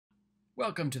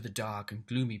Welcome to the dark and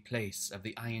gloomy place of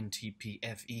the INTP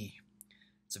FE.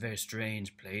 It's a very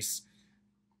strange place,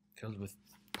 filled with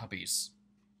puppies.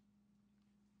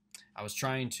 I was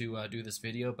trying to do this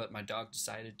video, but my dog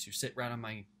decided to sit right on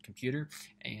my computer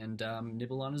and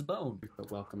nibble on his bone. But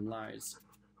welcome lies.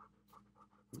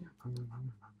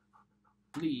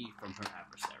 Flee from her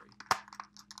adversary.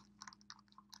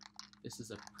 This is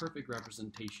a perfect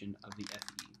representation of the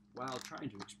FE. While trying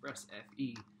to express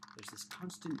FE, there's this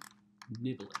constant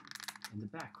nibbling in the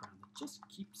background that just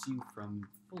keeps you from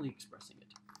fully expressing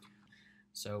it.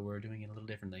 So we're doing it a little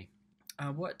differently.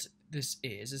 What this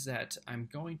is that I'm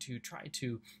going to try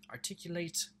to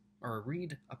articulate or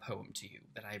read a poem to you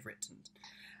that I've written.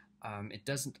 It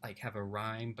doesn't have a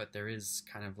rhyme, but there is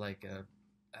kind of I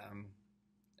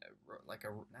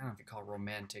don't know if you call it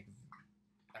romantic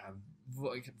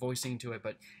voicing to it,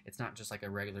 but it's not just like a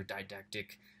regular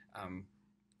didactic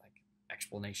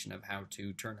explanation of how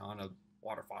to turn on a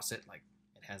water faucet. Like,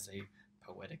 it has a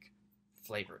poetic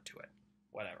flavor to it.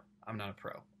 Whatever. I'm not a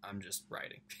pro. I'm just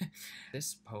writing.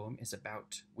 This poem is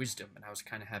about wisdom, and I was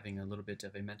kind of having a little bit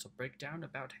of a mental breakdown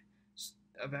about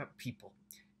people.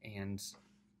 And,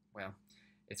 well,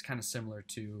 it's kind of similar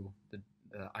to the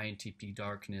INTP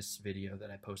darkness video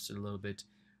that I posted a little bit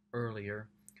earlier.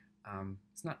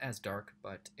 It's not as dark,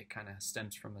 but it kind of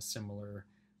stems from a similar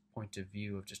point of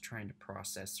view of just trying to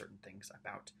process certain things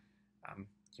about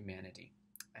humanity.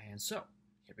 And so,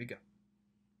 here we go.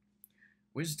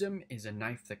 Wisdom is a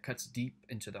knife that cuts deep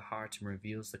into the heart and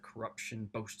reveals the corruption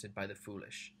boasted by the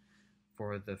foolish.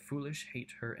 For the foolish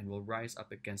hate her and will rise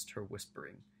up against her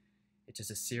whispering. It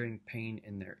is a searing pain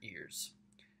in their ears.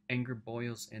 Anger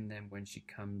boils in them when she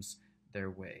comes their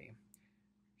way.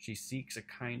 She seeks a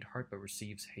kind heart but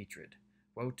receives hatred.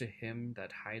 Woe to him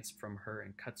that hides from her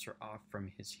and cuts her off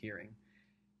from his hearing.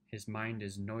 His mind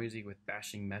is noisy with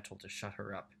bashing metal to shut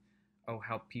her up. Oh,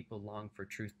 how people long for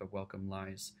truth but welcome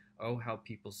lies. Oh, how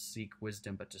people seek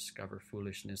wisdom but discover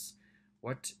foolishness.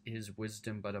 What is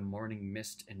wisdom but a morning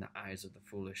mist in the eyes of the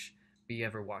foolish? Be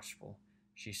ever watchful.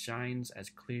 She shines as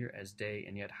clear as day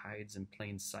and yet hides in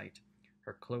plain sight.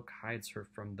 Her cloak hides her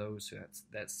from those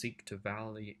that seek to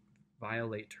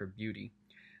violate her beauty.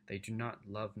 They do not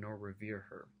love nor revere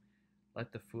her.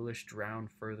 Let the foolish drown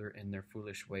further in their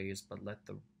foolish ways, but let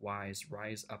the wise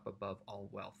rise up above all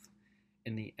wealth.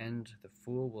 In the end, the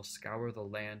fool will scour the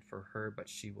land for her, but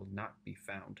she will not be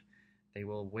found. They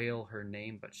will wail her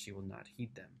name, but she will not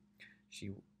heed them.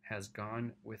 She has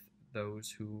gone with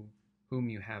those whom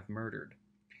you have murdered.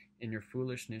 In your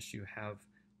foolishness you have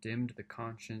dimmed the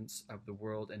conscience of the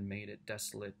world and made it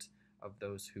desolate of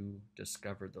those who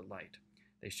discover the light.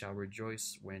 They shall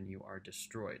rejoice when you are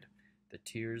destroyed. The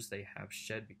tears they have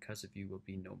shed because of you will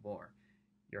be no more.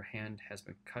 Your hand has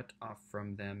been cut off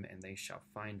from them, and they shall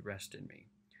find rest in me.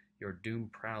 Your doom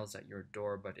prowls at your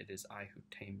door, but it is I who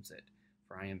tames it,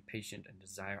 for I am patient and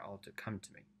desire all to come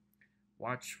to me.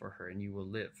 Watch for her, and you will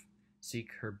live. Seek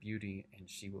her beauty, and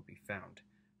she will be found.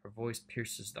 Her voice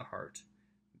pierces the heart.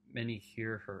 Many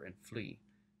hear her and flee.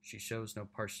 She shows no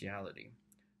partiality.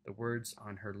 The words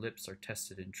on her lips are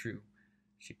tested and true.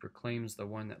 She proclaims the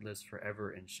one that lives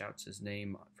forever and shouts his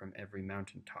name from every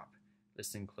mountain top.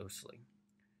 Listen closely.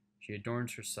 She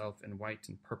adorns herself in white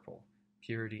and purple.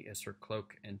 Purity is her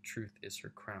cloak and truth is her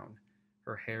crown.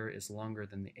 Her hair is longer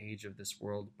than the age of this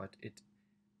world, but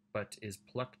is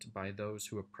plucked by those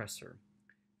who oppress her.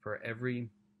 For every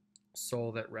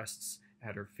soul that rests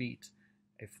at her feet,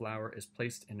 a flower is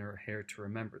placed in her hair to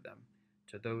remember them.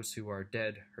 To those who are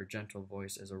dead, her gentle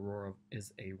voice is a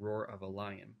roar of a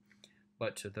lion.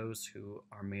 But to those who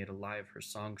are made alive, her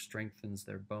song strengthens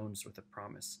their bones with a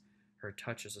promise. Her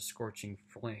touch is a scorching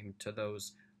flame to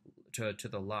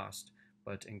the lost,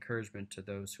 but encouragement to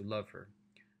those who love her.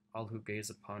 All who gaze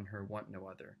upon her want no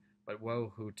other, but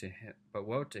woe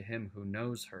to him who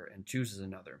knows her and chooses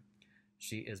another.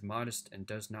 She is modest and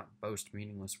does not boast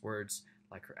meaningless words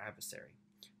like her adversary.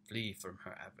 Flee from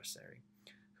her adversary.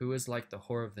 Who is like the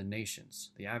whore of the nations?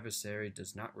 The adversary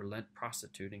does not relent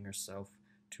prostituting herself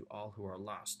to all who are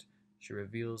lost. She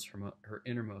reveals her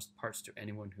innermost parts to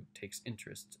anyone who takes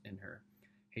interest in her.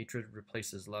 Hatred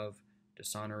replaces love,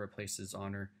 dishonor replaces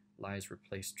honor, lies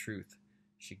replace truth.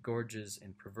 She gorges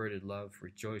in perverted love,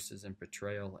 rejoices in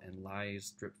betrayal, and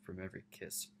lies drip from every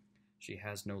kiss. She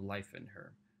has no life in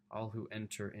her. All who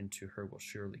enter into her will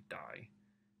surely die.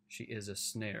 She is a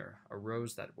snare, a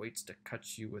rose that waits to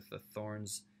cut you with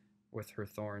her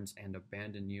thorns and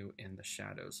abandon you in the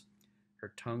shadows.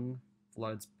 Her tongue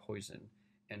floods poison,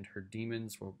 and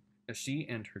she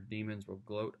and her demons will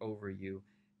gloat over you,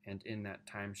 and in that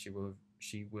time she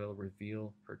will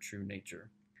reveal her true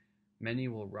nature. Many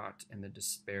will rot in the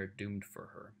despair doomed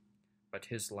for her, but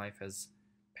his life has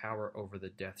power over the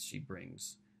death she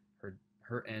brings.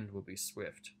 Her end will be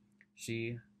swift.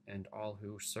 She and all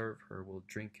who serve her will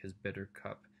drink his bitter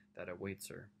cup that awaits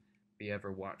her. Be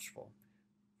ever watchful,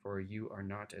 for you are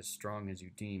not as strong as you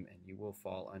deem, and you will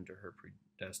fall under her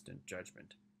predestined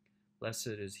judgment. Blessed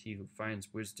is he who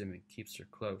finds wisdom and keeps her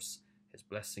close. His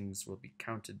blessings will be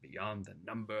counted beyond the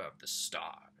number of the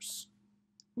stars.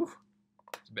 Whew.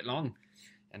 It's a bit long,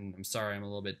 and I'm sorry I'm a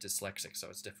little bit dyslexic, so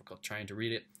it's difficult trying to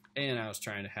read it, and I was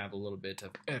trying to have a little bit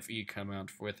of FE come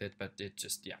out with it, but it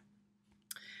just, yeah,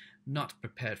 not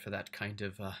prepared for that kind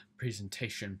of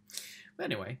presentation. But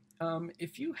anyway,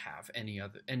 if you have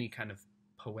any kind of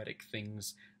poetic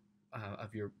things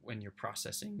when you're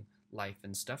processing life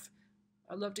and stuff,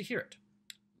 I'd love to hear it.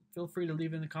 Feel free to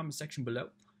leave it in the comment section below,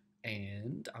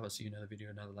 and I will see you in another video,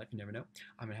 another life. You never know.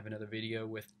 I'm gonna have another video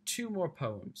with 2 more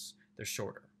poems. They're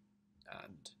shorter,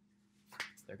 and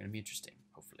they're gonna be interesting,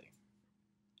 hopefully.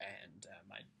 And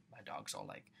my dog's all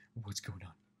like, "What's going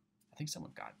on?" I think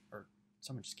someone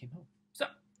just came home. So,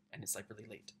 and it's like really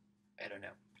late. I don't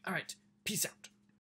know. All right, peace out.